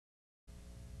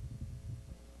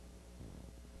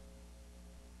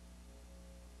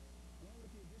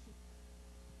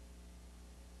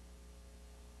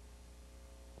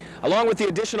Along with the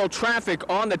additional traffic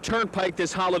on the turnpike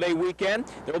this holiday weekend,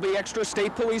 there will be extra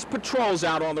state police patrols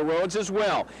out on the roads as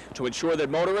well to ensure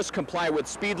that motorists comply with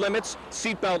speed limits,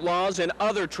 seatbelt laws, and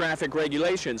other traffic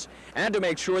regulations, and to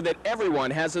make sure that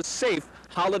everyone has a safe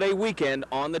holiday weekend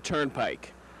on the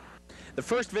turnpike. The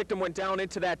first victim went down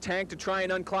into that tank to try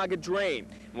and unclog a drain.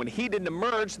 When he didn't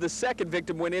emerge, the second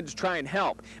victim went in to try and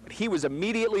help, but he was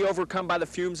immediately overcome by the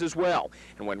fumes as well.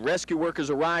 And when rescue workers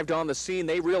arrived on the scene,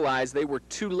 they realized they were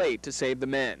too late to save the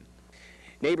men.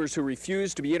 Neighbors who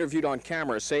refused to be interviewed on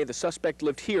camera say the suspect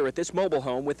lived here at this mobile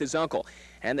home with his uncle,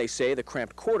 and they say the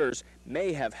cramped quarters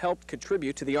may have helped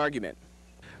contribute to the argument.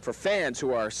 For fans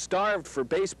who are starved for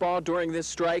baseball during this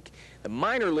strike, the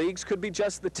minor leagues could be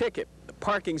just the ticket. The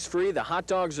parking's free, the hot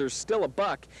dogs are still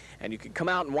 $1, and you can come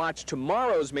out and watch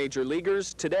tomorrow's major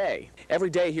leaguers today. Every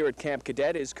day here at Camp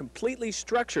Cadet is completely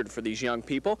structured for these young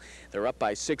people. They're up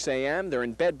by 6 a.m., they're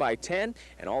in bed by 10,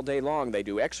 and all day long they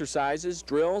do exercises,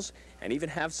 drills, and even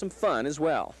have some fun as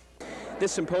well.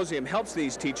 This symposium helps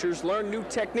these teachers learn new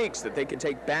techniques that they can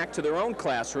take back to their own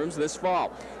classrooms this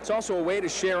fall. It's also a way to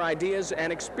share ideas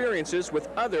and experiences with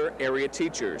other area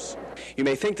teachers. You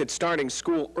may think that starting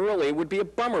school early would be a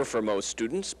bummer for most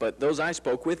students, but those I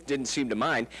spoke with didn't seem to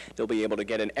mind. They'll be able to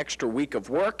get an extra week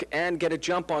of work and get a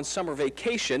jump on summer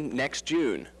vacation next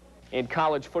June. In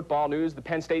college football news, the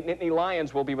Penn State Nittany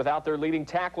Lions will be without their leading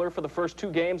tackler for the first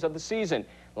 2 games of the season.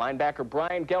 Linebacker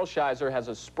Brian Gelshizer has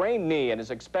a sprained knee and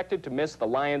is expected to miss the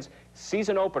Lions'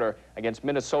 season opener against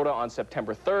Minnesota on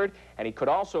September 3rd, and he could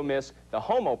also miss the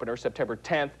home opener September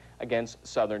 10th against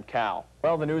Southern Cal.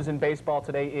 Well, the news in baseball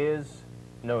today is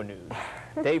no news.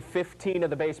 Day 15 of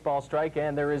the baseball strike,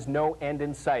 and there is no end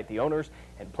in sight. The owners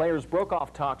and players broke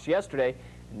off talks yesterday.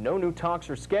 No new talks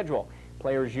are scheduled.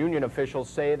 Players' union officials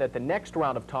say that the next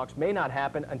round of talks may not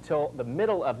happen until the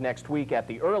middle of next week at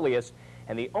the earliest,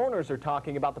 and the owners are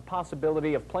talking about the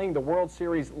possibility of playing the World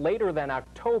Series later than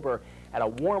October at a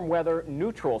warm weather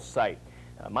neutral site.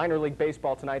 Minor league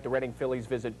baseball tonight, the Reading Phillies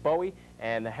visit Bowie,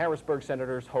 and the Harrisburg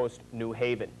Senators host New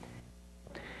Haven.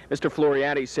 Mr.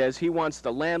 Floriati says he wants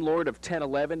the landlord of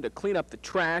 1011 to clean up the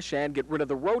trash and get rid of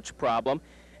the roach problem,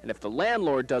 and if the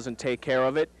landlord doesn't take care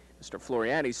of it, Mr.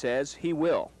 Floriati says he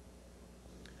will.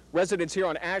 Residents here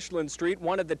on Ashland Street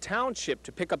wanted the township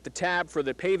to pick up the tab for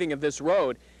the paving of this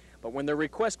road, but when their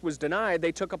request was denied,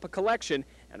 they took up a collection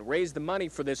and raised the money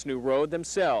for this new road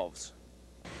themselves.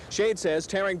 Shade says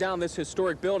tearing down this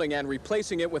historic building and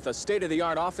replacing it with a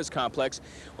state-of-the-art office complex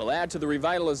will add to the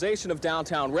revitalization of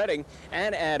downtown Reading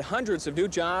and add hundreds of new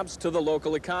jobs to the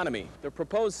local economy. The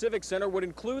proposed Civic Center would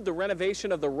include the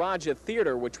renovation of the Raja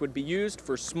Theater, which would be used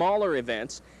for smaller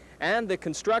events, and the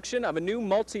construction of a new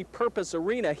multi-purpose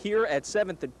arena here at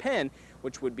 7th and Penn,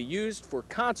 which would be used for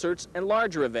concerts and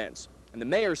larger events. And the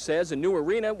mayor says a new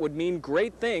arena would mean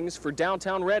great things for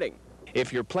downtown Reading.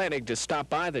 If you're planning to stop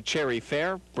by the Cherry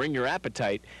Fair, bring your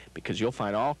appetite, because you'll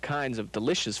find all kinds of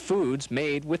delicious foods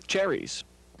made with cherries.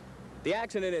 The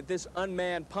accident at this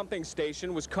unmanned pumping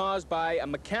station was caused by a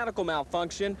mechanical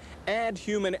malfunction and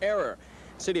human error.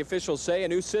 City officials say a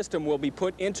new system will be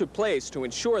put into place to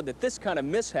ensure that this kind of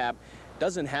mishap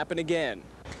doesn't happen again.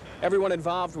 Everyone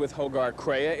involved with Hogar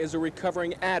Crea is a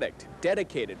recovering addict,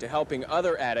 dedicated to helping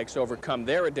other addicts overcome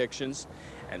their addictions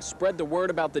and spread the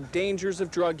word about the dangers of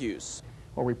drug use.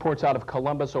 Well, reports out of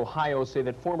Columbus, Ohio say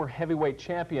that former heavyweight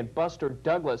champion Buster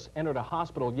Douglas entered a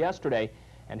hospital yesterday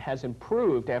and has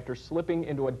improved after slipping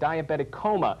into a diabetic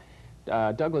coma.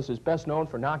 Douglas is best known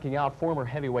for knocking out former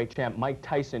heavyweight champ Mike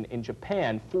Tyson in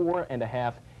Japan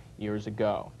 4.5 years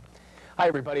ago. Hi,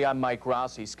 everybody. I'm Mike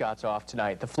Rossi. Scott's off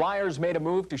tonight. The Flyers made a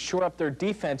move to shore up their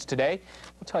defense today.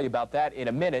 We'll tell you about that in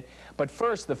a minute. But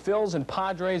first, the Phils and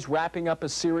Padres wrapping up a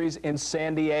series in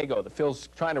San Diego. The Phils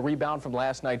trying to rebound from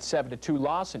last night's 7-2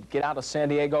 loss and get out of San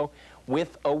Diego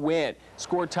with a win.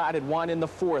 Score tied at 1 in the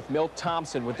 4th. Milt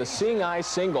Thompson with the seeing eye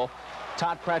single.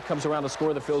 Todd Pratt comes around to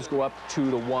score. The Phils go up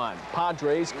 2-1.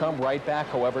 Padres come right back,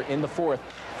 however, in the 4th.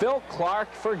 Phil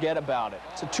Clark, forget about it.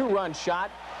 It's a 2-run shot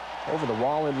over the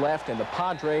wall and left, and the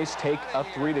Padres take a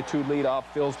 3-2 lead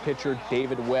off Phil's pitcher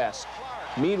David West.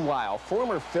 Meanwhile,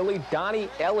 former Philly Donnie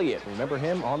Elliott, remember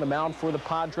him on the mound for the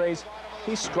Padres?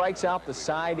 He strikes out the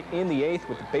side in the 8th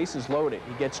with the bases loaded.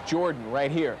 He gets Jordan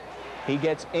right here. He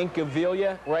gets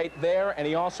Incaviglia right there, and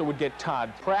he also would get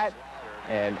Todd Pratt.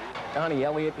 And Donnie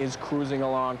Elliott is cruising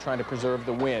along, trying to preserve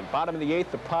the win. Bottom of the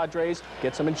 8th, the Padres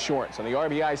get some insurance. On the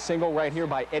RBI single right here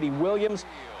by Eddie Williams,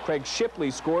 Craig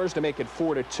Shipley scores to make it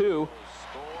 4-2.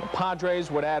 The Padres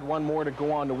would add one more to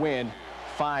go on to win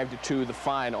 5-2 the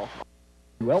final.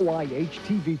 WLYH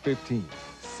TV 15,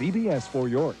 CBS for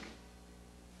York.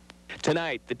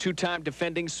 Tonight, the two-time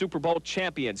defending Super Bowl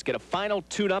champions get a final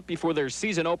tune-up before their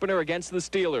season opener against the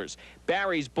Steelers.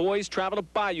 Barry's boys travel to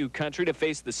Bayou Country to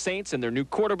face the Saints and their new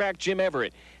quarterback, Jim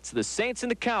Everett. It's the Saints and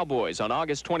the Cowboys on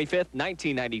August 25th,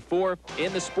 1994,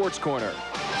 in the Sports Corner.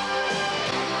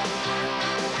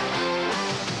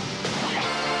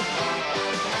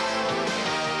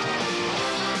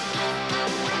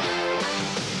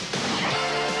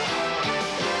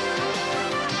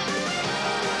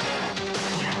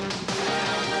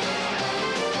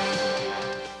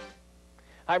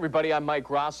 Hi, everybody. I'm Mike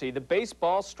Rossi. The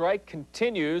baseball strike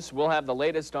continues. We'll have the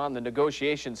latest on the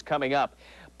negotiations coming up.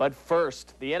 But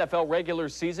first, the NFL regular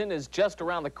season is just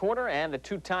around the corner, and the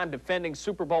two-time defending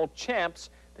Super Bowl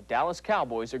champs, the Dallas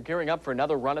Cowboys, are gearing up for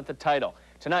another run at the title.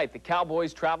 Tonight, the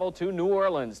Cowboys travel to New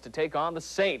Orleans to take on the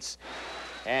Saints.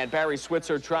 And Barry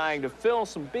Switzer trying to fill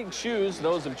some big shoes,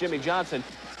 those of Jimmy Johnson.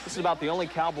 This is about the only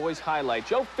Cowboys highlight.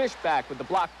 Joe Fishback with the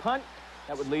block punt.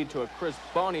 That would lead to a Chris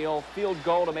Boniel field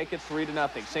goal to make it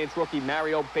 3-0. Saints rookie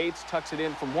Mario Bates tucks it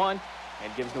in from one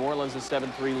and gives New Orleans a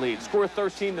 7-3 lead. Score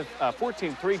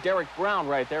 14-3. Derek Brown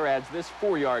right there adds this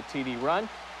 4-yard TD run,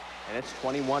 and it's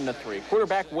 21-3.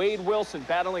 Quarterback Wade Wilson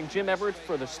battling Jim Everett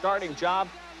for the starting job.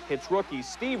 Hits rookie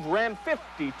Steve Rem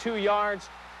 52 yards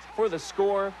for the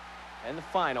score, and the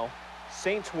final.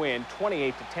 Saints win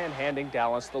 28-10, handing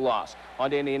Dallas the loss. On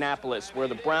to Indianapolis, where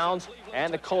the Browns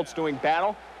and the Colts doing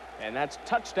battle. And that's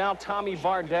touchdown Tommy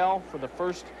Vardell for the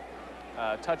first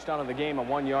touchdown of the game, a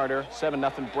 1-yarder,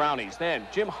 7-0 Brownies. Then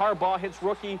Jim Harbaugh hits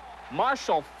rookie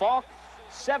Marshall Faulk,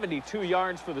 72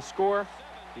 yards for the score.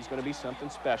 He's going to be something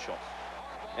special.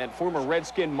 And former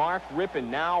Redskin Mark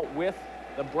Rippon now with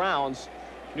the Browns.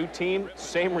 New team,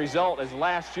 same result as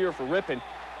last year for Rippon.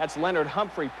 That's Leonard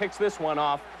Humphrey, picks this one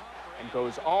off and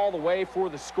goes all the way for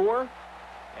the score.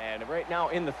 And right now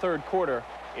in the third quarter,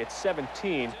 it's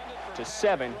 17-7,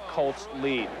 Colts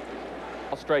lead.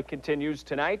 The strike continues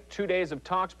tonight. 2 days of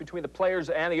talks between the players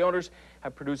and the owners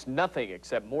have produced nothing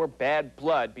except more bad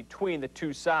blood between the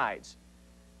two sides.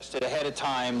 Ahead of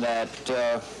time that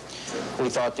we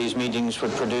thought these meetings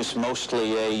would produce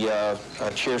mostly a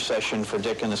cheer session for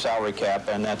Dick and the salary cap,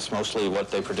 and that's mostly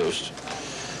what they produced.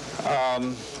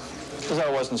 So that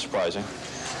wasn't surprising.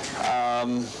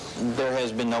 There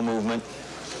has been no movement.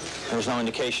 There's no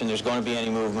indication there's going to be any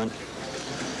movement.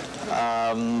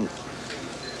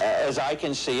 As I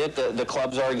can see it, the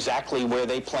clubs are exactly where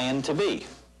they plan to be.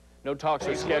 No talks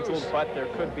are scheduled, but there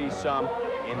could be some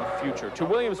in the future. To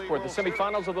Williamsport, the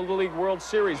semifinals of the Little League World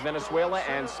Series, Venezuela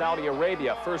and Saudi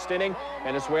Arabia. First inning,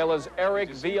 Venezuela's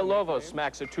Eric Villalobos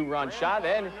smacks a 2-run shot.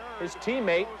 Then his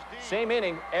teammate, same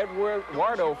inning,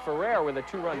 Eduardo Ferrer with a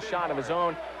 2-run shot of his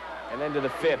own. And then to the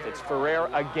fifth, it's Ferrer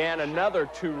again, another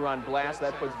 2-run blast.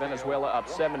 That puts Venezuela up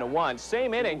 7-1.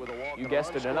 Same inning, you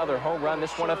guessed it, another home run.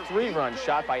 This one a 3-run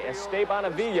shot by Esteban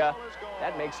Avila.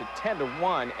 That makes it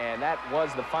 10-1, and that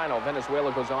was the final.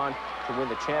 Venezuela goes on to win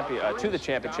the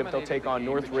championship. They'll take on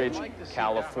Northridge,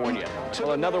 California.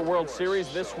 Well, another World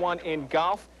Series, this one in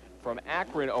golf from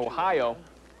Akron, Ohio.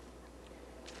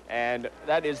 And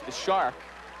that is the Shark,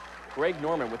 Greg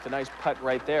Norman, with the nice putt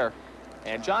right there.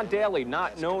 And John Daly,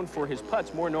 not known for his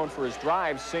putts, more known for his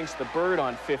drives, sinks the bird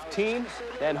on 15.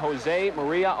 Then Jose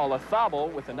Maria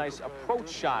Olazabal with a nice approach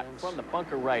shot from the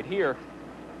bunker right here.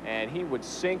 And he would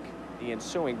sink the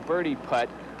ensuing birdie putt.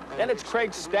 Then it's Craig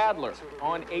Stadler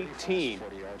on 18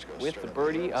 with the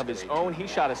birdie of his own. He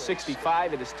shot a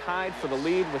 65. It is tied for the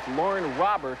lead with Lauren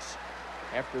Roberts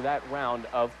after that round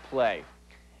of play.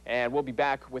 And we'll be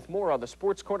back with more on the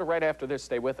Sports Corner right after this.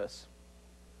 Stay with us.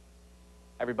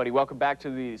 Everybody, welcome back to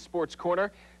the Sports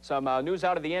Corner. Some news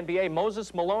out of the NBA.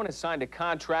 Moses Malone has signed a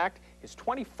contract. His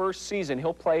 21st season,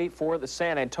 he'll play for the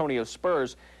San Antonio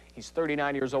Spurs. He's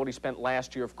 39 years old. He spent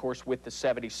last year, of course, with the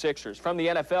 76ers. From the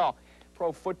NFL,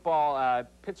 pro football,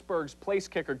 Pittsburgh's place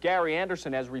kicker Gary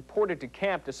Anderson has reported to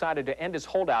camp, decided to end his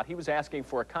holdout. He was asking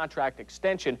for a contract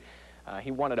extension.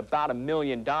 He wanted about $1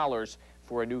 million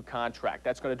for a new contract.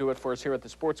 That's going to do it for us here at the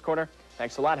Sports Corner.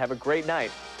 Thanks a lot. Have a great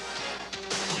night.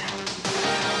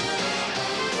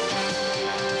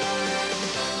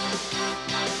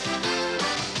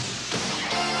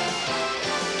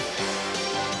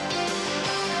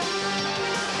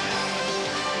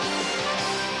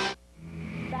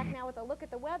 A look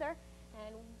at the weather,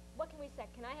 and what can we say?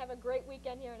 Can I have a great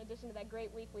weekend here in addition to that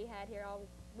great week we had here all week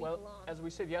long? Well, as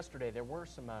we said yesterday, there were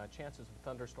some chances of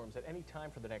thunderstorms at any time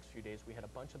for the next few days. We had a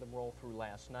bunch of them roll through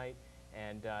last night,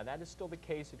 and that is still the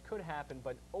case. It could happen,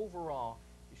 but overall,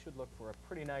 you should look for a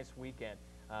pretty nice weekend.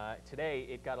 Today,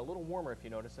 it got a little warmer, if you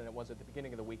notice, than it was at the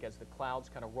beginning of the week as the clouds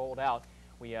kind of rolled out.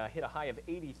 We hit a high of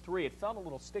 83. It felt a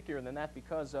little stickier than that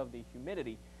because of the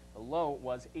humidity. The low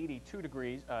was 82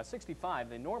 degrees, 65.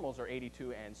 The normals are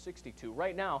 82 and 62.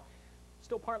 Right now,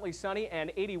 still partly sunny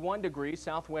and 81 degrees.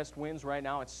 Southwest winds right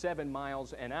now at 7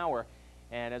 miles an hour.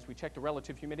 And as we check the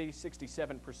relative humidity,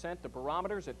 67%. The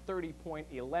barometer's at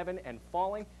 30.11 and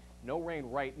falling. No rain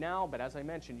right now, but as I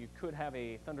mentioned, you could have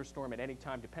a thunderstorm at any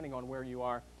time, depending on where you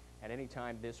are at any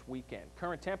time this weekend.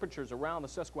 Current temperatures around the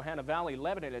Susquehanna Valley: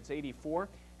 Lebanon, it's 84,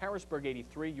 Harrisburg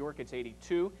 83, York it's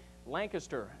 82,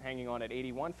 Lancaster hanging on at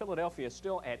 81, Philadelphia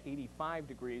still at 85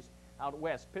 degrees, out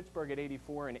west Pittsburgh at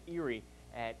 84, and Erie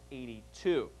at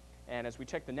 82. And as we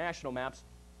check the national maps,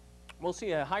 we'll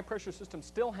see a high pressure system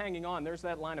still hanging on. There's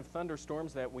that line of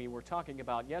thunderstorms that we were talking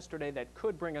about yesterday that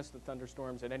could bring us the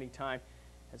thunderstorms at any time.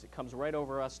 As it comes right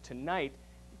over us tonight,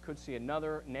 you could see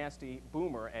another nasty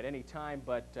boomer at any time,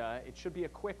 but it should be a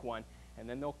quick one, and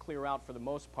then they'll clear out for the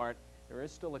most part. There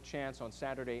is still a chance on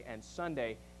Saturday and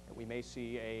Sunday that we may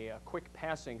see a quick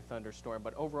passing thunderstorm,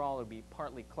 but overall it'll be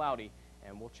partly cloudy,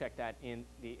 and we'll check that in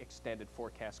the extended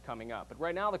forecast coming up. But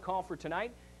right now, the call for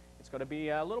tonight, it's going to be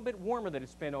a little bit warmer than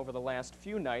it's been over the last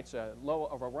few nights, a low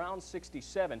of around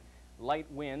 67. Light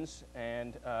winds,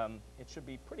 and it should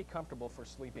be pretty comfortable for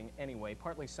sleeping anyway.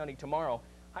 Partly sunny tomorrow,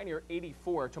 high near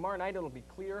 84. Tomorrow night it'll be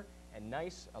clear and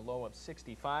nice, a low of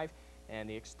 65. And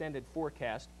the extended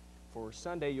forecast for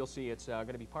Sunday, you'll see it's going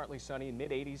to be partly sunny in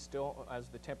mid-80s still as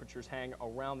the temperatures hang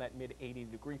around that mid-80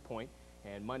 degree point.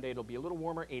 And Monday it'll be a little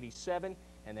warmer, 87.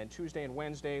 And then Tuesday and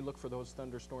Wednesday, look for those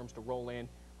thunderstorms to roll in,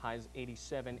 highs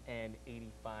 87 and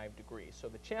 85 degrees. So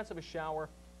the chance of a shower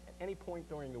any point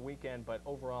during the weekend, but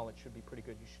overall it should be pretty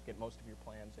good. You should get most of your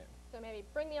plans in. So maybe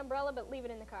bring the umbrella, but leave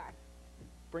it in the car.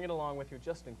 Bring it along with you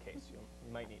just in case. You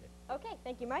might need it. Okay,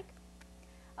 thank you, Mike.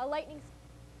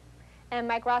 And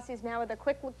Mike Rossi's now with a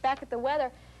quick look back at the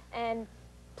weather. And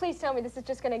please tell me this is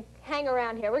just going to hang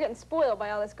around here. We're getting spoiled by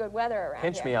all this good weather around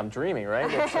here. Pinch me, I'm dreaming, right?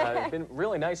 It's been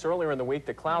really nice earlier in the week.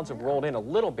 The clouds have rolled in a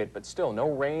little bit, but still no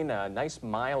rain. Nice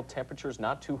mild temperatures,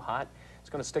 not too hot.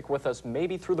 It's going to stick with us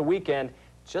maybe through the weekend.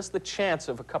 Just the chance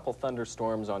of a couple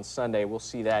thunderstorms on Sunday. We'll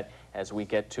see that as we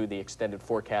get to the extended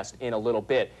forecast in a little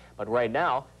bit. But right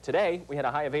now, today, we had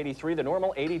a high of 83, the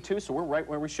normal 82, so we're right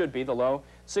where we should be. The low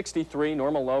 63,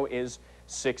 normal low is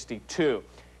 62.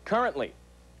 Currently,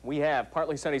 we have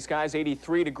partly sunny skies,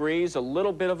 83 degrees, a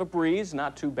little bit of a breeze,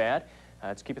 not too bad.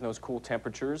 It's keeping those cool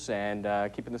temperatures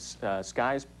and keeping the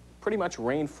skies pretty much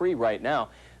rain-free right now.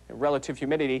 The relative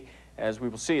humidity, as we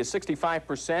will see, is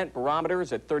 65%. Barometer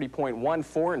is at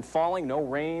 30.14 and falling. No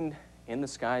rain in the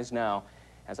skies now.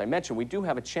 As I mentioned, we do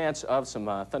have a chance of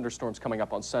some thunderstorms coming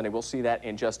up on Sunday. We'll see that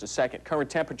in just a second. Current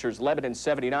temperatures: Lebanon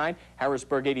 79,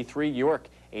 Harrisburg 83, York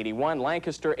 81,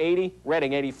 Lancaster 80,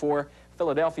 Reading 84,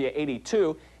 Philadelphia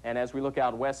 82, and as we look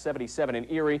out west, 77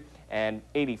 in Erie and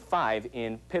 85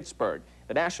 in Pittsburgh.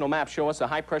 The national maps show us a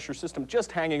high-pressure system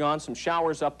just hanging on, some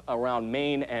showers up around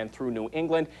Maine and through New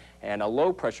England, and a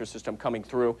low-pressure system coming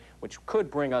through, which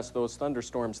could bring us those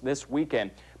thunderstorms this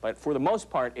weekend. But for the most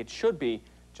part, it should be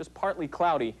just partly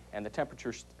cloudy, and the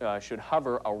temperatures should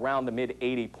hover around the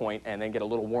mid-80 point and then get a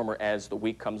little warmer as the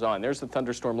week comes on. There's the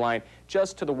thunderstorm line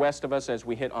just to the west of us as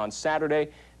we hit on Saturday.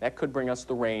 That could bring us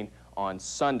the rain on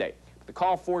Sunday. The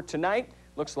call for tonight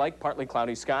looks like partly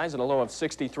cloudy skies and a low of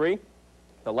 63.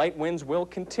 The light winds will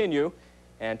continue,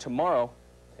 and tomorrow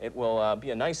it will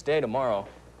be a nice day tomorrow.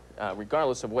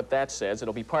 Regardless of what that says,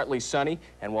 it'll be partly sunny,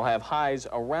 and we'll have highs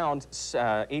around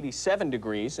 87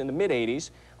 degrees in the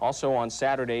mid-80s. Also on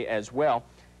Saturday as well,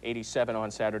 87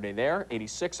 on Saturday there,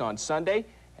 86 on Sunday,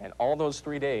 and all those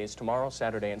 3 days, tomorrow,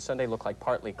 Saturday, and Sunday, look like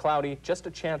partly cloudy. Just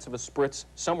a chance of a spritz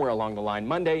somewhere along the line.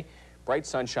 Monday, bright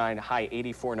sunshine, high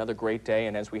 84, another great day,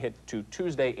 and as we hit to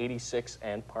Tuesday, 86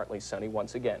 and partly sunny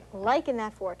once again. Liking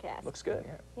that forecast. Looks good.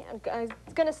 Yeah,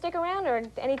 it's going to stick around, or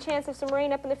any chance of some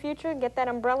rain up in the future? Get that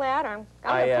umbrella out, or I'm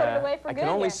going to put it away for good. I can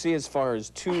only see as far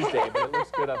as Tuesday, but it looks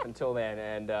good up until then,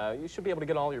 and you should be able to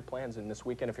get all your plans in this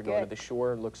weekend if you're going to the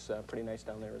shore. It looks pretty nice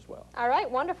down there as well. All right,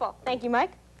 wonderful. Thank you,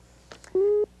 Mike.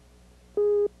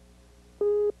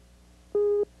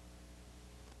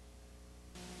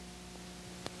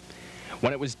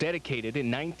 When it was dedicated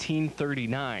in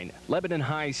 1939, Lebanon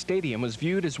High Stadium was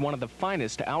viewed as one of the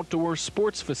finest outdoor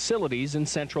sports facilities in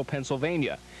central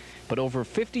Pennsylvania. But over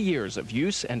 50 years of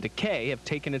use and decay have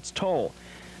taken its toll.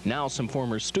 Now some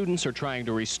former students are trying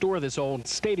to restore this old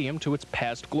stadium to its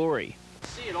past glory.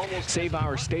 Save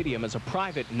Our Stadium is a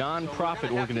private, non-profit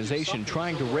organization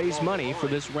trying to raise money for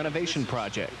this renovation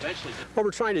project. What we're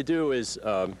trying to do is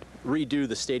redo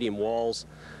the stadium walls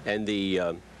and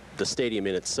the stadium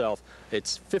in itself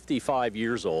It's 55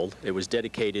 years old. It was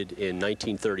dedicated in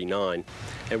 1939,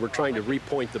 and we're trying to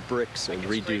repoint the bricks and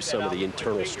redo some of the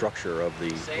internal structure of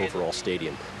the overall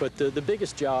stadium. But the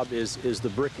biggest job is the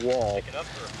brick wall,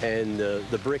 and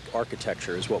the brick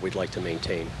architecture is what we'd like to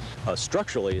maintain.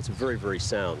 Structurally, it's very, very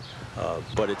sound,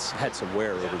 but it's had some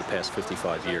wear over the past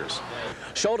 55 years.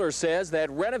 Schulter says that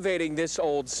renovating this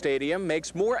old stadium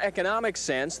makes more economic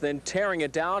sense than tearing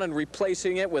it down and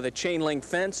replacing it with a chain-link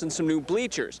fence and some new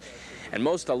bleachers. And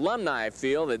most alumni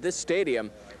feel that this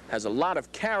stadium has a lot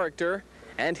of character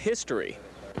and history.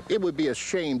 It would be a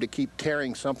shame to keep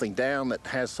tearing something down that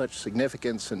has such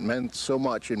significance and meant so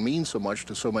much and means so much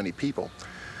to so many people.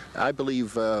 I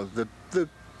believe the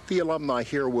alumni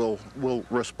here will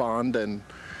respond and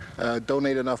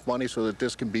donate enough money so that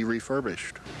this can be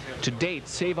refurbished. To date,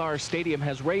 Save Our Stadium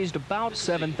has raised about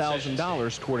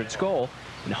 $7,000 toward its goal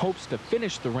and hopes to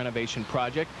finish the renovation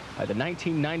project by the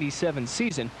 1997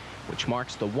 season, which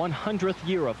marks the 100th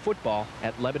year of football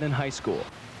at Lebanon High School.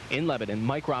 In Lebanon,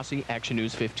 Mike Rossi, Action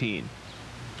News 15.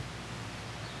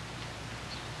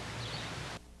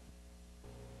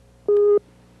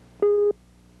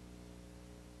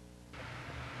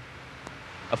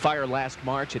 A fire last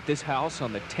March at this house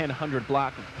on the 1000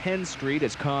 block of Penn Street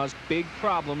has caused big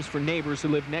problems for neighbors who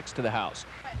live next to the house.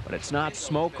 But it's not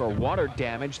smoke or water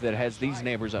damage that has these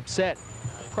neighbors upset.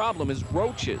 The problem is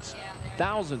roaches.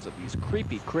 Thousands of these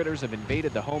creepy critters have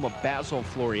invaded the home of Basil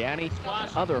Floriani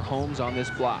and other homes on this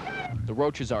block. The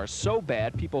roaches are so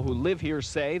bad, people who live here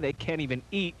say they can't even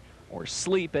eat or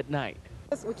sleep at night.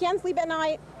 We can't sleep at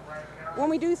night. When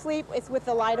we do sleep, it's with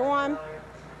the light on,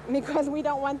 because we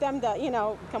don't want them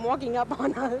to, come walking up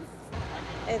on us.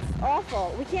 It's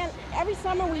awful. We can't, every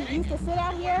summer we used to sit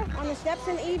out here on the steps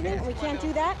in the evening, and we can't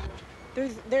do that.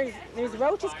 There's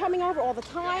roaches coming over all the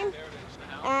time,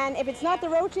 and if it's not the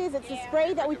roaches, it's the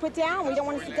spray that we put down. We don't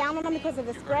want to sit down on them because of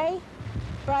the spray,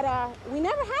 but we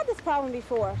never had this problem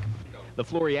before. The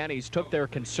Florianis took their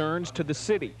concerns to the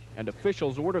city, and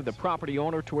officials ordered the property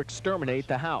owner to exterminate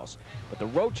the house. But the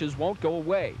roaches won't go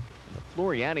away. The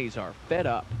Florianis are fed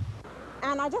up.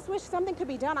 And I just wish something could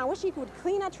be done. I wish he could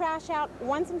clean that trash out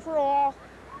once and for all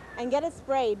and get it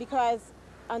sprayed, because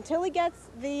until he gets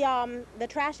the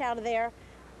trash out of there,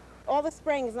 all the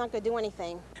spraying is not going to do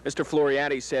anything. Mr.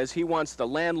 Floriani says he wants the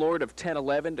landlord of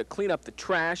 1011 to clean up the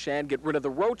trash and get rid of the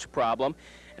roach problem.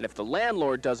 And if the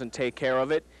landlord doesn't take care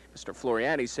of it, Mr.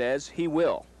 Floriani says he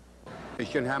will. It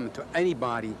shouldn't happen to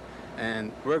anybody,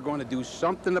 and we're going to do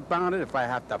something about it. If I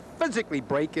have to physically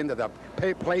break into the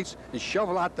place and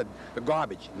shovel out the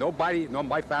garbage, nobody, no,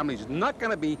 my family is not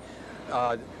going to be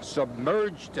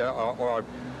submerged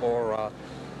or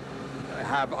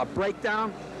have a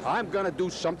breakdown. I'm going to do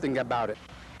something about it.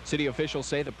 City officials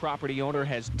say the property owner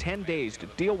has 10 days to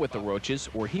deal with the roaches,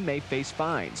 or he may face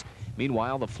fines.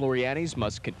 Meanwhile, the Florianis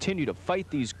must continue to fight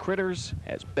these critters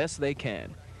as best they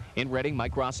can. In Reading,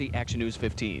 Mike Rossi, Action News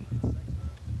 15.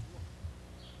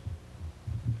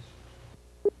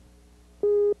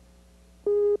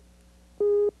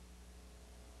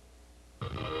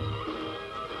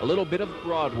 A little bit of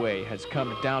Broadway has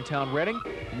come to downtown Reading.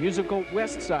 The musical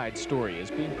West Side Story is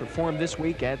being performed this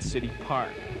week at City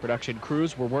Park. Production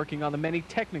crews were working on the many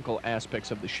technical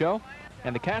aspects of the show,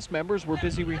 and the cast members were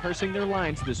busy rehearsing their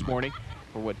lines this morning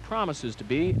for what promises to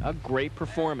be a great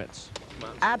performance.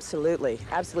 Absolutely,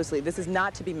 absolutely. This is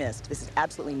not to be missed. This is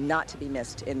absolutely not to be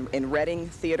missed in Reading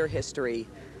theater history.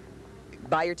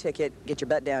 Buy your ticket, get your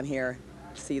butt down here,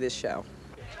 see this show.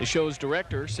 The show's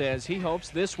director says he hopes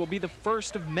this will be the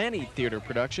first of many theater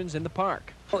productions in the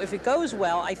park. Well, if it goes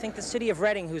well, I think the city of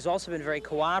Reading, who's also been very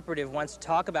cooperative, wants to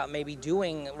talk about maybe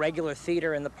doing regular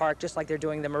theater in the park, just like they're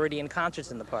doing the Meridian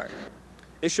concerts in the park.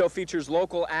 This show features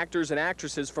local actors and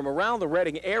actresses from around the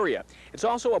Reading area. It's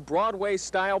also a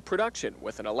Broadway-style production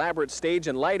with an elaborate stage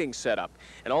and lighting setup.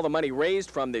 And all the money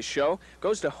raised from this show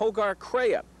goes to Hogar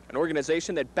Crea, an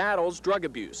organization that battles drug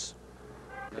abuse.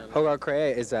 Hogar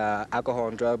Crea is an alcohol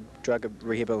and drug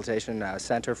rehabilitation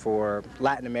center for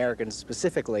Latin Americans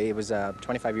specifically. It was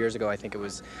 25 years ago, I think it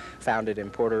was founded in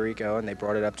Puerto Rico, and they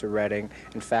brought it up to Reading.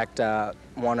 In fact,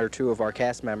 one or two of our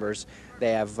cast members,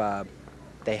 they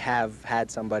have had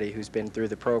somebody who's been through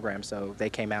the program, so they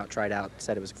came out, tried out,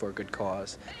 said it was for a good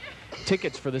cause.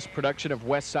 Tickets for this production of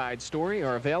West Side Story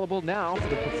are available now for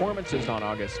the performances on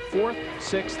August 4th,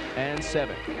 6th, and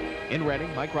 7th. In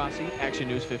Reading, Mike Rossi, Action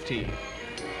News 15.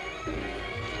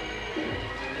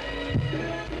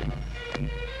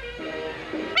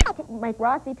 Mike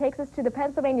Rossi takes us to the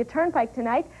Pennsylvania Turnpike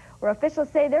tonight, where officials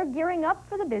say they're gearing up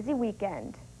for the busy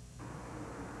weekend.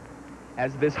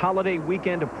 As this holiday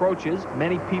weekend approaches,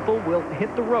 many people will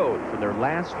hit the road for their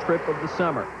last trip of the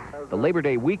summer. The Labor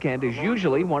Day weekend is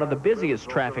usually one of the busiest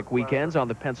traffic weekends on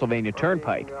the Pennsylvania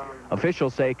Turnpike.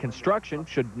 Officials say construction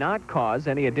should not cause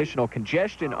any additional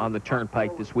congestion on the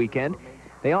Turnpike this weekend.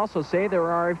 They also say there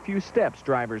are a few steps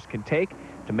drivers can take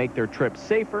to make their trip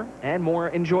safer and more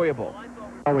enjoyable.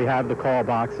 We have the call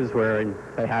boxes where if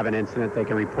they have an incident, they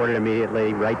can report it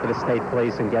immediately right to the state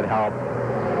police and get help.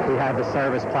 We have the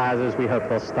service plazas. We hope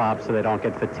they'll stop so they don't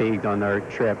get fatigued on their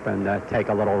trip and take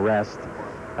a little rest.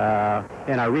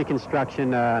 In our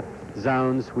reconstruction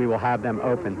zones, we will have them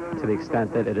open to the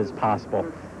extent that it is possible.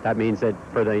 That means that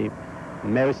for the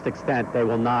most extent, they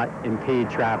will not impede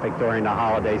traffic during the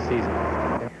holiday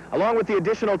season. Along with the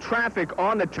additional traffic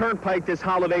on the Turnpike this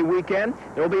holiday weekend,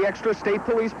 there will be extra state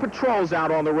police patrols out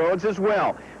on the roads as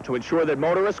well to ensure that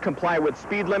motorists comply with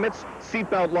speed limits,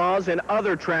 seatbelt laws, and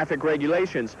other traffic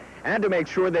regulations, and to make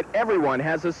sure that everyone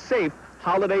has a safe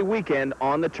holiday weekend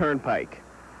on the Turnpike.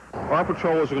 Our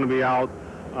patrollers are going to be out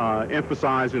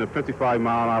emphasizing a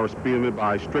 55-mile-an-hour speed limit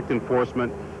by strict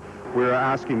enforcement. We're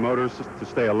asking motorists to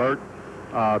stay alert,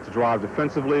 to drive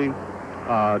defensively,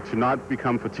 to not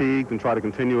become fatigued and try to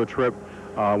continue a trip.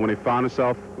 When they find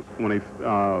themselves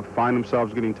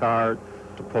getting tired,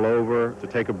 to pull over, to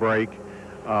take a break,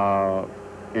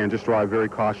 and just drive very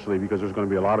cautiously because there's going to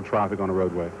be a lot of traffic on the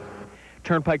roadway.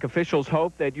 Turnpike officials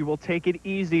hope that you will take it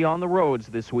easy on the roads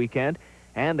this weekend,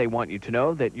 and they want you to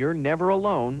know that you're never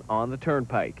alone on the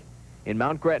Turnpike. In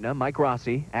Mount Gretna, Mike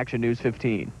Rossi, Action News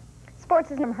 15.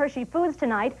 Sports is from Hershey Foods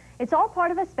tonight. It's all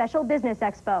part of a special business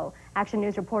expo. Action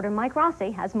News reporter Mike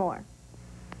Rossi has more.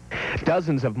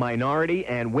 Dozens of minority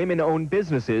and women-owned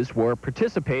businesses were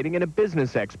participating in a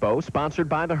business expo sponsored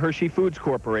by the Hershey Foods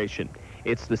Corporation.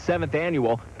 It's the 7th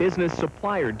annual Business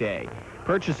Supplier Day.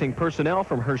 Purchasing personnel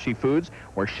from Hershey Foods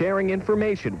were sharing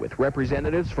information with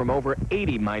representatives from over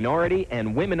 80 minority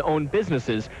and women-owned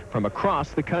businesses from across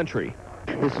the country.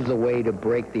 This is a way to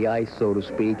break the ice, so to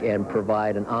speak, and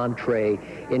provide an entree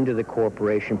into the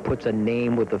corporation, puts a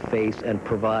name with a face, and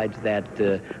provides that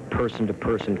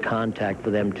person-to-person contact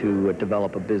for them to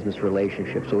develop a business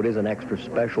relationship. So it is an extra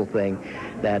special thing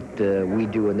that we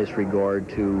do in this regard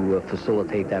to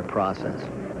facilitate that process.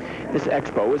 This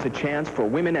expo is a chance for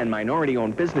women and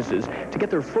minority-owned businesses to get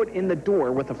their foot in the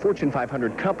door with a Fortune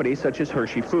 500 company such as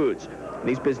Hershey Foods.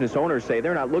 These business owners say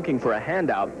they're not looking for a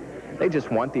handout. They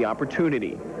just want the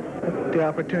opportunity. The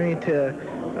opportunity to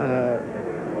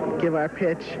give our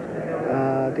pitch,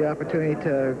 the opportunity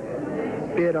to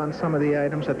bid on some of the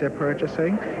items that they're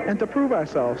purchasing, and to prove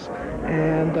ourselves.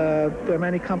 And there are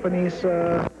many companies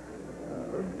that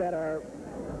are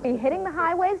hitting the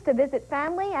highways to visit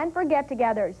family and for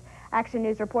get-togethers. Action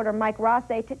News reporter Mike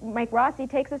Rossi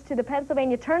takes us to the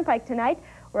Pennsylvania Turnpike tonight,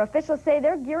 where officials say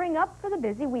they're gearing up for the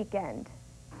busy weekend.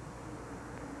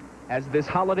 As this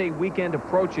holiday weekend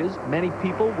approaches, many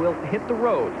people will hit the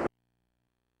road.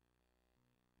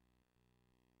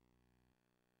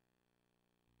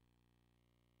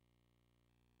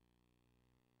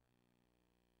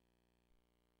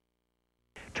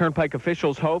 Turnpike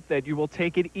officials hope that you will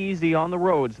take it easy on the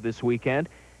roads this weekend,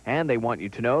 and they want you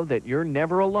to know that you're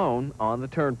never alone on the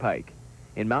Turnpike.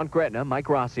 In Mount Gretna, Mike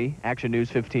Rossi, Action News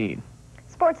 15.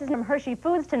 Sports is from Hershey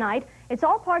Foods tonight. It's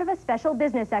all part of a special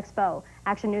business expo.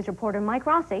 Action News reporter Mike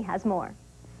Rossi has more.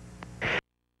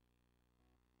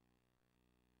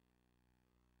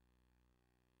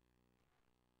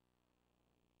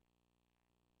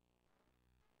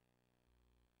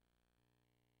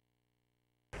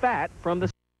 Fat from the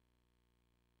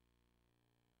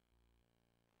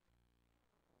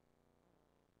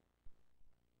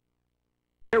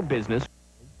their business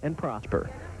and prosper.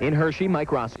 In Hershey,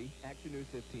 Mike Rossi, Action News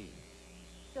 15.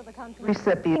 Still the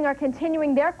recipients are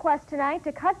continuing their quest tonight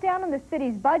to cut down on the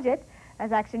city's budget.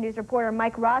 As Action News reporter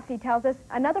Mike Rossi tells us,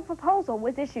 another proposal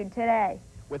was issued today.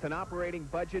 With an operating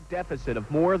budget deficit of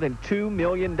more than $2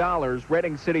 million,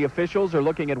 Reading city officials are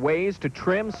looking at ways to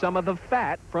trim some of the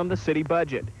fat from the city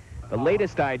budget. The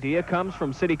latest idea comes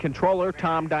from City Controller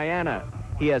Tom Diana.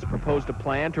 He has proposed a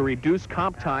plan to reduce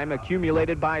comp time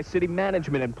accumulated by city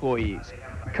management employees.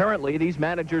 Currently, these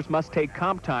managers must take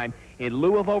comp time in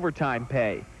lieu of overtime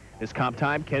pay. This comp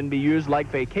time can be used like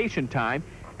vacation time,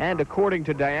 and according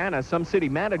to Diana, some city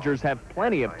managers have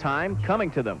plenty of time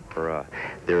coming to them.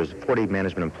 There's 40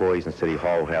 management employees in City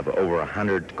Hall who have over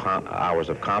 100 hours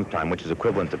of comp time, which is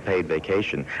equivalent to paid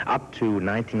vacation, up to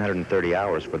 1,930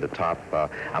 hours for the top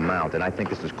amount, and I think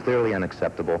this is clearly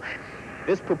unacceptable.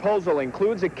 This proposal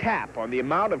includes a cap on the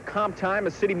amount of comp time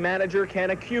a city manager can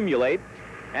accumulate,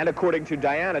 and according to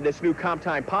Diana, this new comp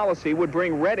time policy would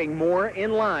bring Reading more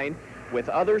in line with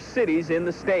other cities in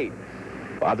the state.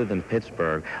 Other than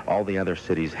Pittsburgh, all the other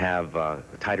cities have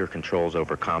tighter controls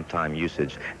over comp time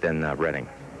usage than Reading,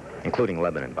 including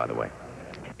Lebanon, by the way.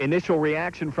 Initial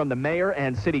reaction from the mayor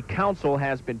and city council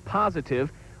has been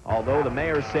positive, although the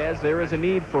mayor says there is a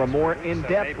need for a more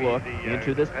in-depth look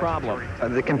into this problem.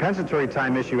 The compensatory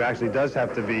time issue actually does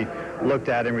have to be looked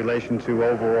at in relation to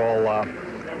overall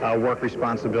work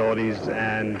responsibilities,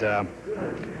 and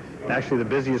actually the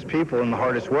busiest people and the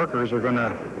hardest workers are going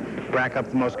to rack up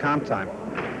the most comp time.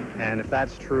 And if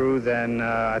that's true, then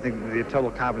I think the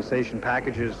total compensation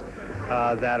packages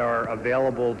that are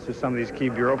available to some of these key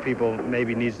bureau people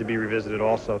maybe needs to be revisited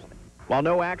also. While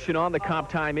no action on the comp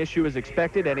time issue is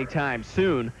expected anytime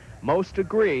soon, most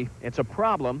agree it's a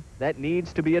problem that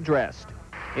needs to be addressed.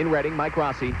 In Reading, Mike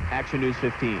Rossi, Action News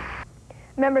 15.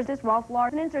 Members of Ralph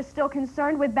Larson's are still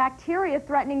concerned with bacteria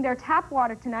threatening their tap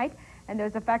water tonight, and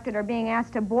those affected are being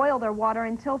asked to boil their water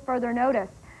until further notice.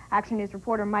 Action News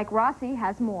reporter Mike Rossi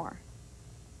has more.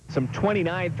 Some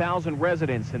 29,000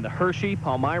 residents in the Hershey,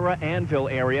 Palmyra,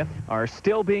 Annville area are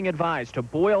still being advised to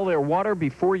boil their water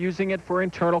before using it for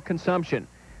internal consumption.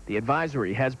 The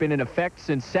advisory has been in effect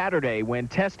since Saturday when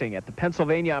testing at the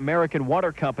Pennsylvania American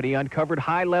Water Company uncovered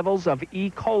high levels of E.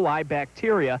 coli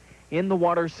bacteria in the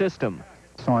water system.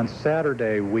 So on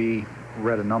Saturday, we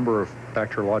read a number of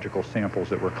bacteriological samples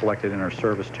that were collected in our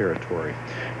service territory,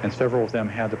 and several of them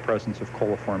had the presence of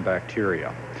coliform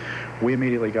bacteria. We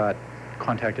immediately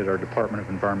contacted our Department of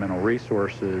Environmental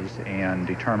Resources and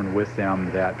determined with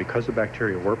them that because the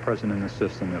bacteria were present in the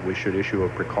system, that we should issue a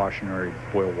precautionary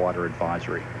boil water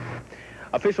advisory.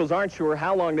 Officials aren't sure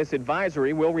how long this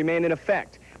advisory will remain in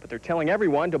effect, but they're telling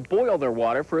everyone to boil their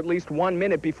water for at least 1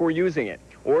 minute before using it.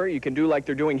 Or you can do like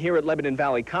they're doing here at Lebanon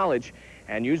Valley College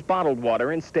and use bottled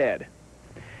water instead.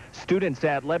 Students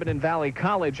at Lebanon Valley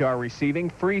College are receiving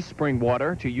free spring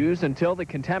water to use until the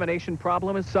contamination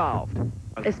problem is solved.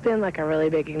 It's been like a really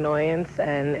big annoyance,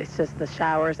 and it's just the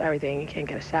showers, everything. You can't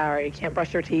get a shower, you can't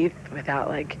brush your teeth without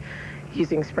like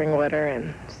using spring water,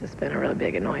 and it's just been a really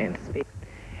big annoyance.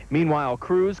 Meanwhile,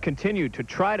 crews continue to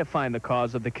try to find the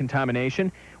cause of the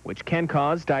contamination, which can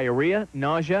cause diarrhea,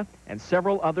 nausea, and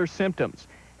several other symptoms.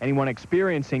 Anyone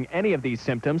experiencing any of these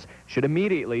symptoms should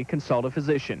immediately consult a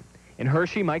physician. In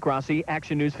Hershey, Mike Rossi,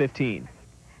 Action News 15.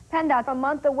 PennDOT's a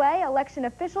month away. Election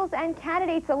officials and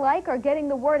candidates alike are getting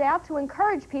the word out to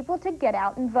encourage people to get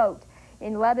out and vote.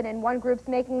 In Lebanon, one group's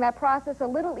making that process a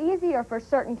little easier for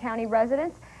certain county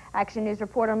residents. Action News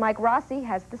reporter Mike Rossi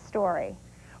has the story.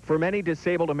 For many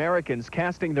disabled Americans,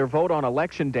 casting their vote on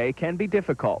Election Day can be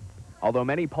difficult. Although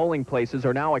many polling places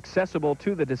are now accessible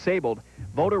to the disabled,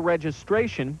 voter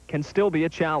registration can still be a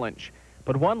challenge.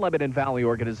 But one Lebanon Valley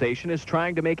organization is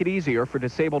trying to make it easier for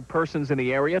disabled persons in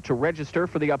the area to register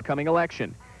for the upcoming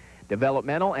election.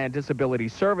 Developmental and Disability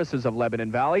Services of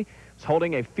Lebanon Valley is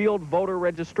holding a field voter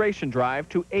registration drive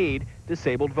to aid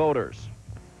disabled voters.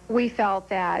 We felt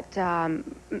that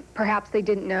perhaps they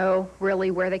didn't know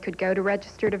really where they could go to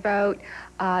register to vote.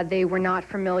 They were not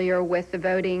familiar with the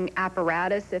voting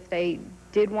apparatus if they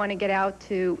did want to get out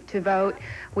to vote.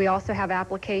 We also have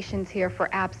applications here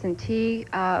for absentee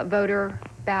voter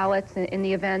ballots in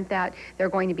the event that they're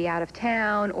going to be out of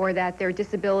town or that their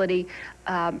disability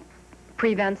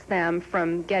prevents them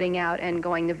from getting out and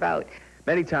going to vote.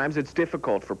 Many times it's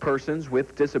difficult for persons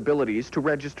with disabilities to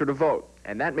register to vote,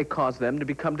 and that may cause them to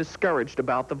become discouraged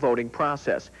about the voting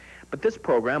process. But this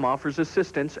program offers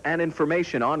assistance and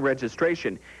information on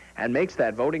registration and makes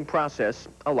that voting process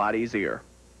a lot easier.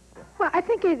 Well, I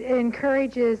think it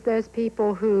encourages those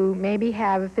people who maybe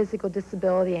have a physical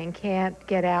disability and can't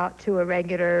get out to a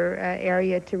regular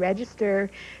area to register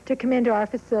to come into our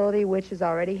facility, which is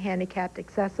already handicapped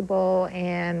accessible,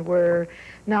 and we're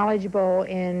knowledgeable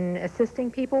in assisting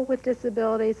people with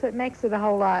disabilities, so it makes it a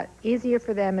whole lot easier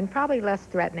for them and probably less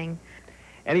threatening.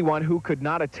 Anyone who could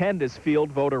not attend this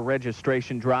field voter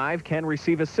registration drive can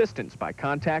receive assistance by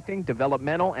contacting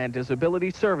Developmental and Disability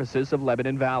Services of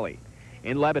Lebanon Valley.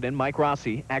 In Lebanon, Mike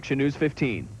Rossi, Action News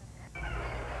 15.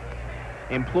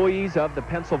 Employees of the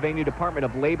Pennsylvania Department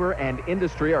of Labor and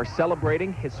Industry are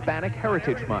celebrating Hispanic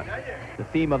Heritage Month. The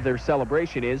theme of their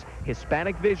celebration is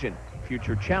Hispanic Vision,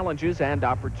 Future Challenges and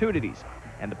Opportunities,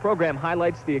 and the program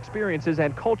highlights the experiences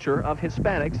and culture of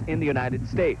Hispanics in the United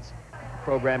States. The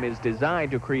program is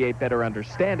designed to create better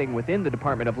understanding within the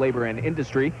Department of Labor and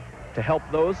Industry to help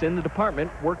those in the department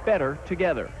work better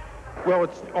together. Well,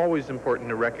 it's always important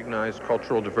to recognize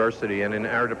cultural diversity, and in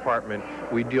our department,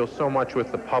 we deal so much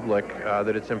with the public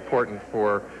that it's important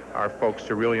for our folks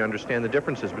to really understand the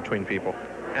differences between people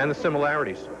and the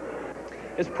similarities.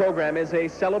 This program is a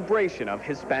celebration of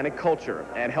Hispanic culture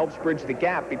and helps bridge the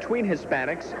gap between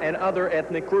Hispanics and other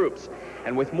ethnic groups.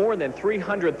 And with more than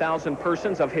 300,000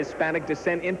 persons of Hispanic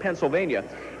descent in Pennsylvania,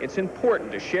 it's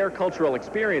important to share cultural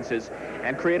experiences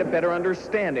and create a better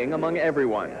understanding among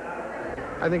everyone.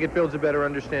 I think it builds a better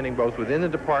understanding both within the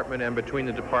department and between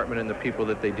the department and the people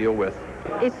that they deal with.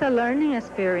 It's a learning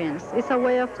experience. It's a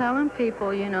way of telling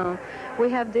people, you know, we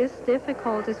have these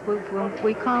difficulties when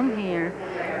we come here.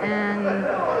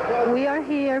 And we are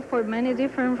here for many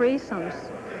different reasons,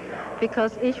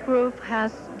 because each group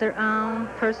has their own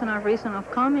personal reason of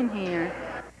coming here.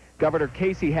 Governor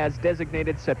Casey has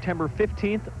designated September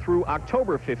 15th through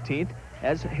October 15th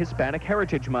as Hispanic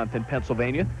Heritage Month in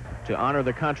Pennsylvania to honor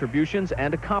the contributions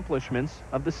and accomplishments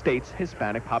of the state's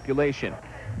Hispanic population.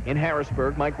 In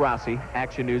Harrisburg, Mike Rossi,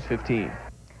 Action News 15.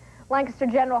 Lancaster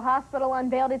General Hospital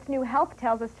unveiled its new health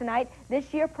tells us tonight.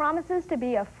 This year promises to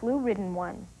be a flu-ridden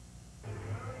one.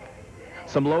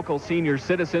 Some local senior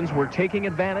citizens were taking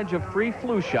advantage of free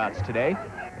flu shots today.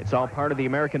 It's all part of the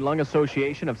American Lung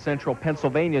Association of Central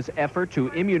Pennsylvania's effort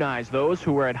to immunize those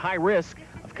who are at high risk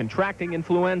of contracting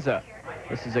influenza.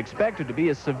 This is expected to be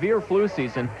a severe flu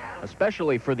season,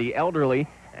 especially for the elderly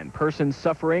and persons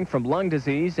suffering from lung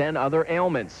disease and other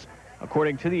ailments.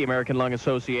 According to the American Lung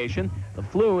Association, the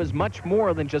flu is much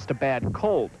more than just a bad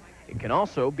cold. It can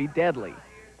also be deadly.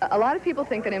 A lot of people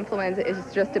think that influenza is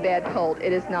just a bad cold.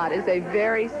 It is not. It is a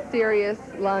very serious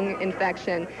lung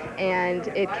infection, and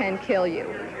it can kill you.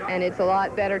 And it's a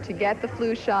lot better to get the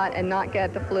flu shot and not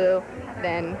get the flu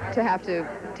than to have to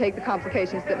take the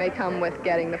complications that may come with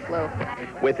getting the flu.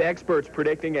 With experts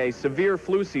predicting a severe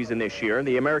flu season this year,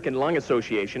 the American Lung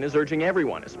Association is urging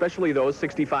everyone, especially those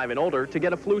 65 and older, to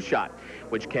get a flu shot,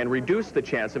 which can reduce the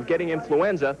chance of getting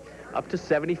influenza up to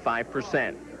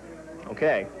 75%.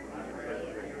 Okay.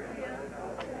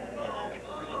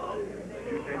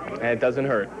 And it doesn't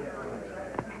hurt.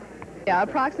 Yeah,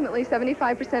 approximately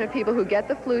 75% of people who get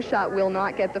the flu shot will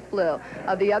not get the flu.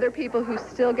 Of the other people who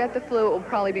still get the flu, it will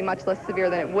probably be much less severe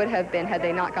than it would have been had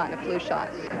they not gotten a flu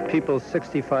shot. People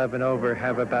 65 and over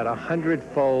have about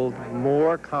 100-fold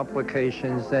more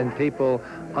complications than people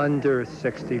under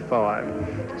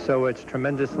 65. So it's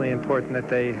tremendously important that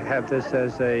they have this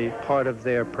as a part of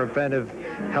their preventive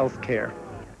health care.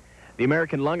 The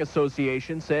American Lung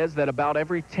Association says that about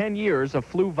every 10 years, a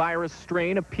flu virus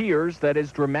strain appears that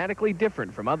is dramatically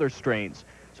different from other strains.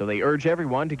 So they urge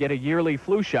everyone to get a yearly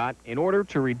flu shot in order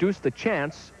to reduce the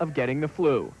chance of getting the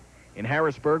flu. In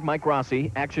Harrisburg, Mike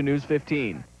Rossi, Action News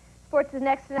 15. Sports is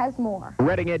next and has more.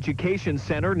 Reading Education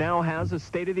Center now has a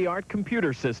state-of-the-art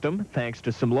computer system thanks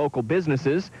to some local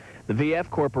businesses. The VF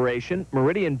Corporation,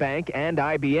 Meridian Bank, and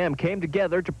IBM came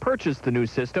together to purchase the new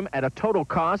system at a total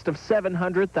cost of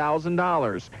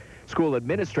 $700,000. School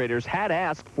administrators had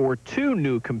asked for 2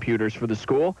 new computers for the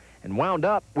school and wound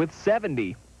up with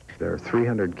 70. There are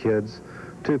 300 kids.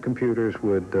 2 computers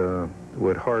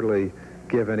would hardly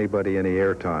give anybody any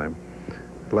airtime,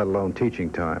 let alone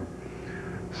teaching time.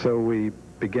 So we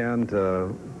began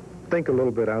to think a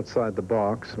little bit outside the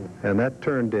box, and that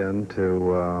turned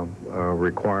into a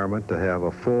requirement to have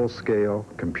a full-scale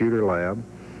computer lab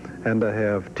and to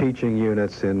have teaching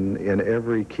units in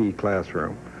every key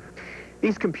classroom.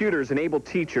 These computers enable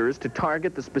teachers to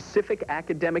target the specific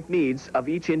academic needs of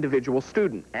each individual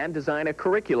student and design a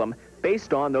curriculum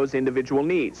based on those individual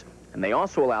needs. And they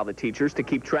also allow the teachers to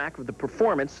keep track of the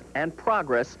performance and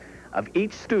progress of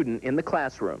each student in the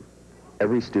classroom.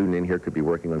 Every student in here could be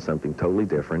working on something totally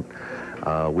different.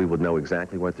 We would know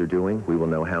exactly what they're doing. We will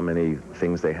know how many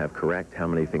things they have correct, how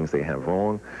many things they have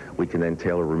wrong. We can then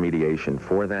tailor remediation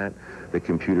for that. The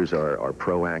computers are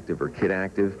proactive or kid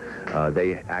active.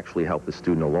 They actually help the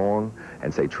student along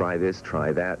and say, try this,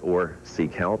 try that, or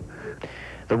seek help.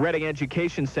 The Reading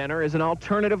Education Center is an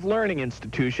alternative learning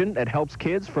institution that helps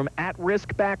kids from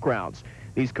at-risk backgrounds.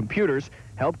 These computers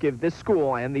help give this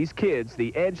school and these kids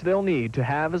the edge they'll need to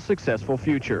have a successful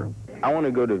future. I want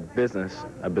to go to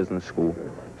a business school,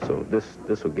 so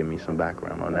this will give me some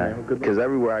background on that. Because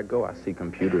everywhere I go, I see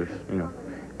computers, you know,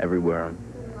 everywhere,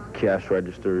 cash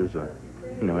registers, or,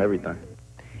 you know, everything.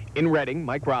 In Reading,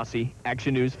 Mike Rossi,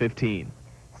 Action News 15.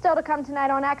 Still to come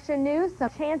tonight on Action News, some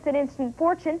chance at instant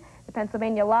fortune. The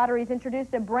Pennsylvania Lottery's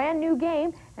introduced a brand new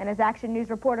game, and as Action News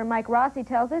reporter Mike Rossi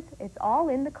tells us, it's all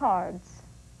in the cards.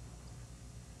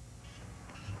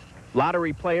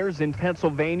 Lottery players in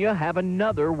Pennsylvania have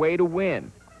another way to win.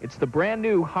 It's the brand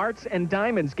new Hearts and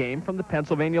Diamonds game from the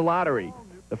Pennsylvania Lottery.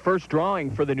 The first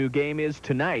drawing for the new game is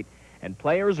tonight, and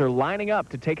players are lining up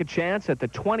to take a chance at the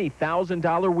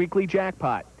 $20,000 weekly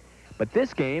jackpot. But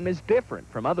this game is different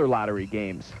from other lottery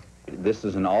games. This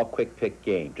is an all quick pick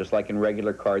game. Just like in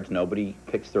regular cards, nobody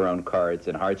picks their own cards.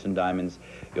 In Hearts and Diamonds,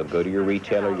 you'll go to your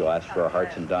retailer, you'll ask for a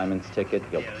Hearts and Diamonds ticket,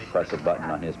 you'll press a button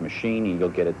on his machine, and you'll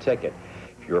get a ticket.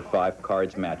 If your 5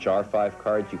 cards match our 5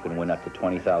 cards, you can win up to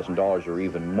 $20,000 or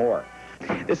even more.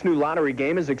 This new lottery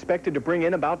game is expected to bring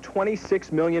in about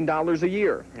 $26 million a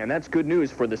year, and that's good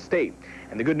news for the state.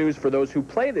 And the good news for those who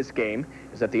play this game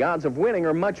is that the odds of winning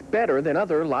are much better than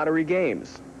other lottery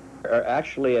games.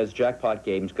 Actually, as jackpot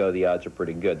games go, the odds are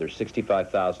pretty good. They're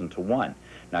 65,000 to 1.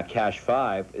 Now, Cash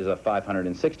 5 is a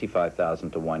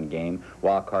 565,000 to 1 game.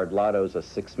 Wild Card Lotto is a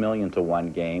 6 million to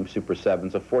 1 game. Super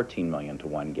 7's a 14 million to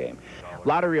 1 game.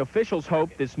 Lottery officials hope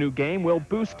this new game will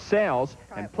boost sales,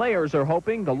 and players are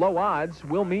hoping the low odds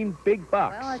will mean big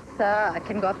bucks. Well, it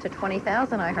can go up to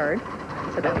 20,000, I heard,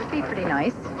 so that would be pretty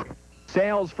nice.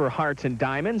 Sales for Hearts and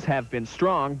Diamonds have been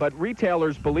strong, but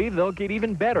retailers believe they'll get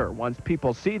even better once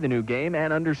people see the new game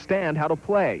and understand how to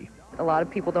play. A lot of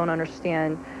people don't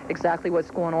understand exactly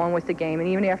what's going on with the game, and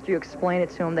even after you explain it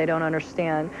to them, they don't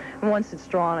understand. And once it's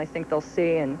drawn, I think they'll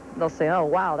see and they'll say, oh,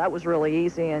 wow, that was really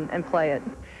easy, and play it.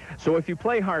 So if you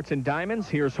play Hearts and Diamonds,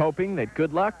 here's hoping that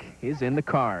good luck is in the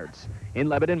cards. In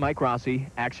Lebanon, Mike Rossi,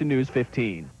 Action News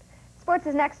 15. Sports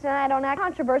is next tonight on Action.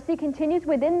 Controversy continues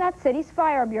within that city's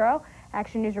fire bureau.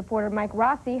 Action News reporter Mike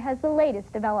Rossi has the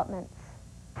latest developments.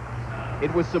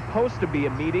 It was supposed to be a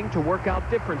meeting to work out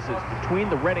differences between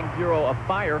the Reading Bureau of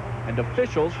Fire and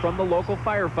officials from the local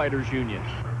firefighters union.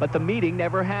 But the meeting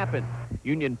never happened.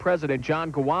 Union President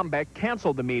John Gowambek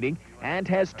canceled the meeting and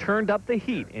has turned up the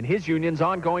heat in his union's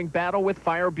ongoing battle with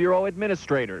Fire Bureau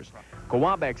administrators.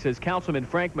 Gowambek says Councilman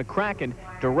Frank McCracken,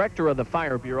 director of the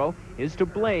Fire Bureau, is to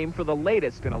blame for the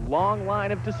latest in a long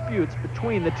line of disputes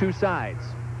between the two sides.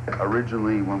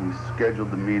 Originally, when we scheduled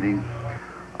the meeting,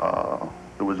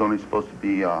 it was only supposed to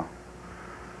be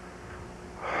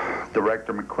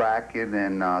Director McCracken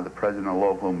and the president of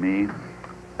local, me,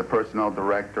 the personnel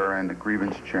director, and the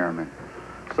grievance chairman.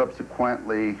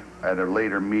 Subsequently, at a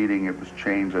later meeting, it was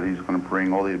changed that he's going to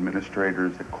bring all the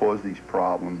administrators that caused these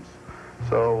problems.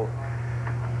 So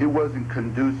it wasn't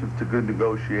conducive to good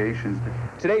negotiations.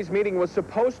 Today's meeting was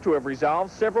supposed to have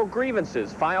resolved several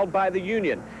grievances filed by the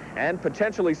union and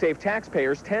potentially save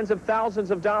taxpayers tens of thousands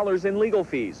of dollars in legal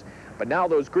fees. But now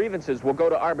those grievances will go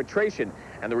to arbitration,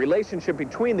 and the relationship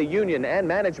between the union and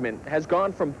management has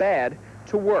gone from bad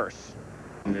to worse.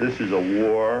 This is a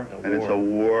war, and it's a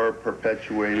war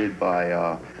perpetuated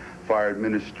by fire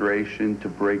administration to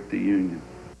break the union.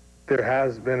 There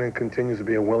has been and continues to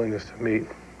be a willingness to meet.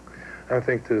 I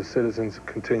think the citizens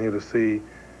continue to see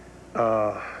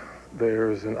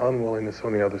there's an unwillingness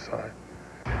on the other side.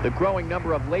 The growing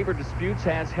number of labor disputes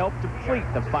has helped deplete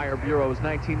the Fire Bureau's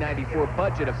 1994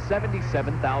 budget of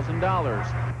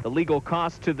 $77,000. The legal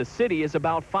cost to the city is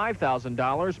about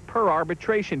 $5,000 per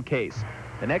arbitration case.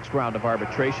 The next round of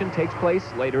arbitration takes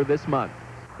place later this month.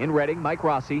 In Reading, Mike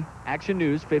Rossi, Action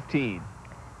News 15.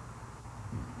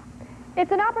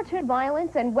 It's an opportune.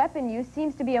 Violence and weapon use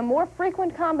seems to be a more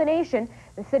frequent combination.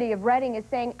 The city of Reading is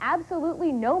saying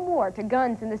absolutely no more to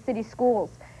guns in the city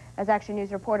schools. As Action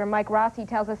News reporter Mike Rossi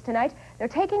tells us tonight, they're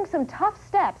taking some tough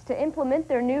steps to implement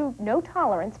their new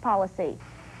no-tolerance policy.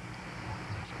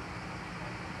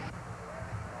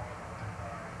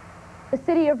 The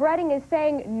city of Reading is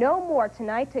saying no more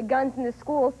tonight to guns in the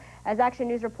schools. As Action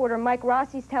News reporter Mike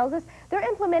Rossi tells us, they're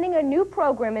implementing a new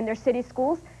program in their city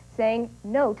schools saying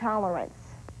no tolerance.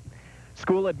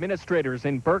 School administrators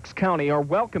in Berks County are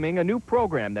welcoming a new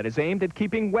program that is aimed at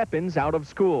keeping weapons out of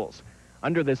schools.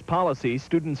 Under this policy,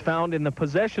 students found in the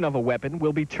possession of a weapon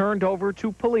will be turned over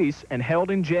to police and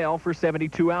held in jail for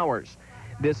 72 hours.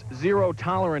 This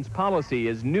zero-tolerance policy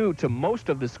is new to most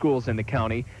of the schools in the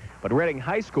county, but Reading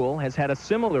High School has had a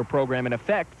similar program in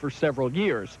effect for several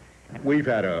years. We've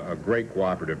had a great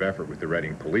cooperative effort with the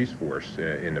Reading Police Force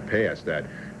in the past that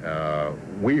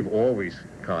we've always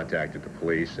contacted the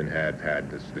police and had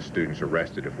the students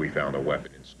arrested if we found a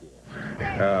weapon in school.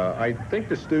 I think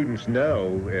the students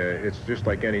know it's just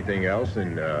like anything else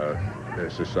in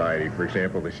society. For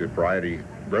example, the sobriety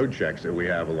road checks that we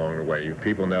have along the way.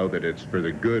 People know that it's for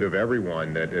the good of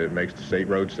everyone, that it makes the state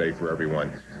road safe for everyone.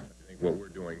 I think what we're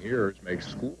doing here is make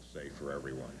schools safe for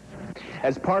everyone.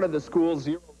 As part of the school's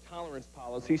zero-tolerance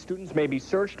policy, students may be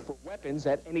searched for weapons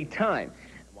at any time.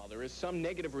 And while there is some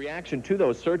negative reaction to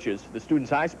those searches, the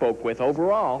students I spoke with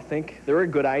overall think they're a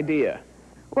good idea.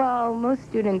 Well, most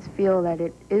students feel that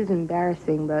it is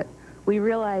embarrassing, but we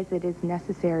realize it is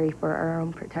necessary for our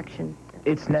own protection.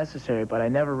 It's necessary, but I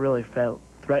never really felt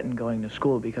threatened going to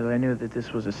school because I knew that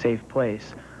this was a safe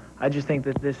place. I just think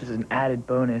that this is an added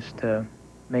bonus to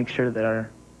make sure that our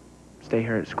stay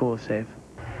here at school is safe.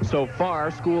 So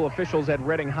far, school officials at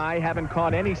Reading High haven't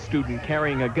caught any student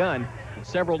carrying a gun.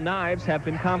 Several knives have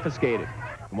been confiscated.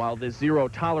 While this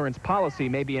zero-tolerance policy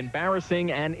may be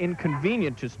embarrassing and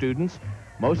inconvenient to students,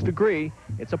 most agree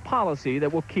it's a policy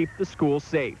that will keep the school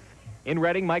safe. In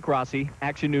Reading, Mike Rossi,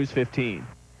 Action News 15.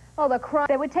 Well, the crime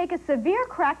that would take a severe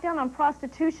crackdown on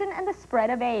prostitution and the spread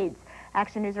of AIDS.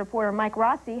 Action News reporter Mike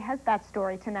Rossi has that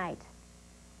story tonight.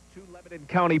 2 Lebanon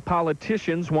County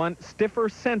politicians want stiffer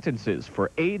sentences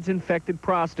for AIDS-infected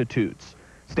prostitutes.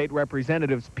 State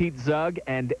Representatives Pete Zugg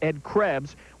and Ed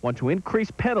Krebs want to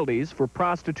increase penalties for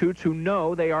prostitutes who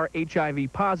know they are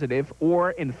HIV positive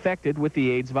or infected with the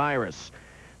AIDS virus.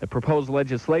 The proposed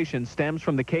legislation stems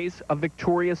from the case of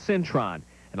Victoria Cintron,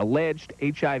 an alleged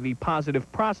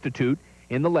HIV-positive prostitute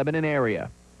in the Lebanon area.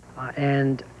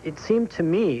 And it seemed to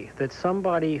me that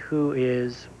somebody who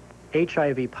is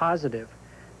HIV positive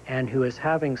and who is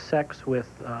having sex with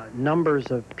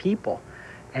numbers of people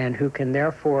and who can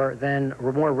therefore then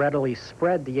more readily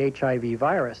spread the HIV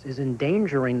virus is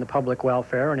endangering the public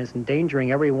welfare and is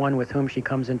endangering everyone with whom she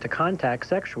comes into contact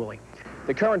sexually.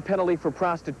 The current penalty for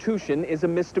prostitution is a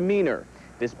misdemeanor.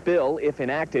 This bill, if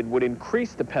enacted, would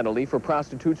increase the penalty for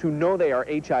prostitutes who know they are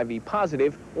HIV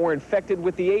positive or infected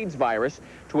with the AIDS virus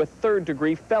to a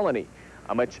third-degree felony,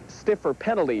 a much stiffer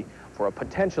penalty for a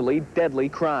potentially deadly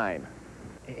crime.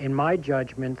 In my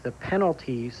judgment, the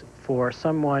penalties for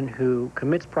someone who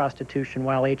commits prostitution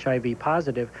while HIV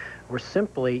positive were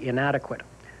simply inadequate.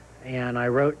 And I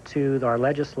wrote to our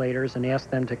legislators and asked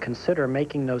them to consider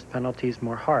making those penalties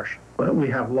more harsh. Well, we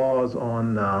have laws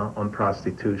on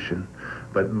prostitution,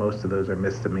 but most of those are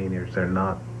misdemeanors. They're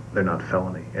not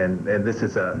felony. And this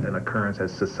is an occurrence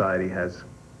as society has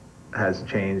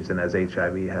changed and as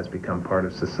HIV has become part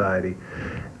of society.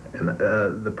 And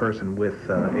the person with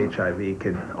HIV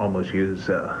can almost use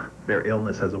their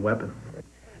illness as a weapon.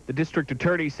 The district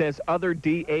attorney says other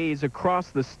DAs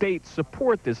across the state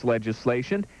support this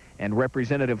legislation, and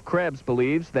Representative Krebs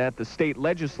believes that the state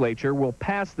legislature will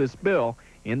pass this bill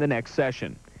in the next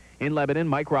session. In Lebanon,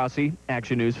 Mike Rossi,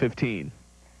 Action News 15.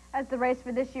 As the race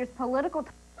for this year's political...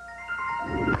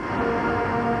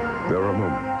 There are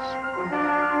moments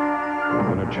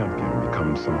when a champion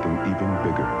becomes something even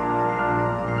bigger,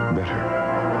 better.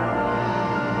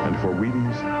 And for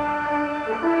Wheaties,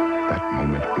 that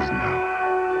moment is now.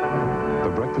 The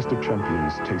breakfast of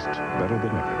champions tastes better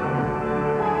than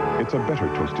ever. It's a better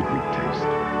toasted wheat taste,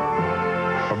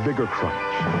 a bigger crunch.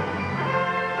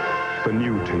 The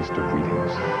new taste of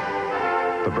Wheaties.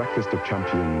 The breakfast of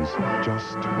champions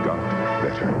just got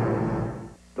better.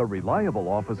 The reliable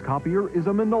office copier is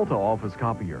a Minolta office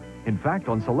copier. In fact,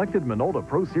 on selected Minolta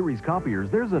Pro Series copiers,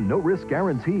 there's a no-risk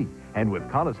guarantee. And with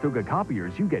Conestoga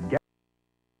copiers, you get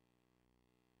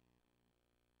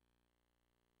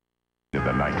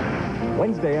the night.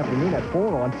 Wednesday afternoon at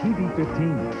 4 on TV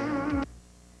 15.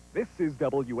 This is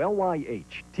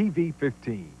WLYH TV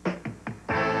 15.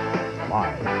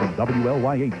 Live from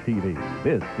WLYH TV,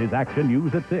 this is Action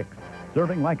News at 6.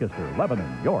 Serving Lancaster,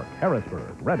 Lebanon, York,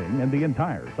 Harrisburg, Reading, and the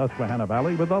entire Susquehanna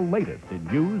Valley with the latest in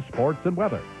news, sports, and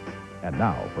weather. And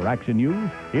now, for Action News,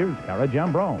 here's Cara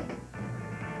Jambron.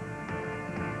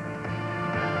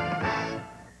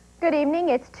 Good evening.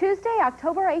 It's Tuesday,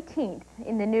 October 18th.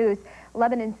 In the news,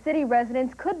 Lebanon city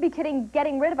residents could be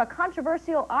getting rid of a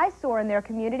controversial eyesore in their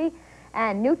community,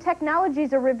 and new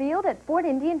technologies are revealed at Fort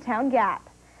Indian Town Gap.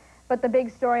 But the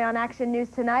big story on Action News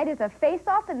tonight is a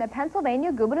face-off in the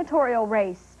Pennsylvania gubernatorial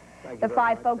race. The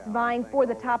 5 folks vying for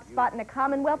the top spot in the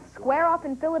Commonwealth square off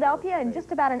in Philadelphia in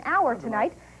just about an hour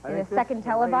tonight in the second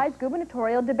televised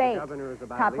gubernatorial debate.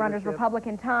 Top runners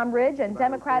Republican Tom Ridge and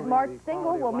Democrat Mark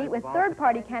Singal will meet with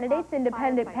third-party candidates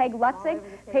Independent Peg Lutzig,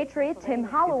 Patriot Tim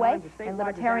Holloway, and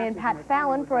Libertarian Pat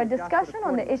Fallon for a discussion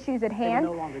on the issues at hand.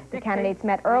 The candidates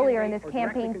met earlier in this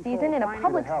campaign season in a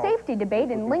public safety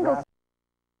debate in Lingle.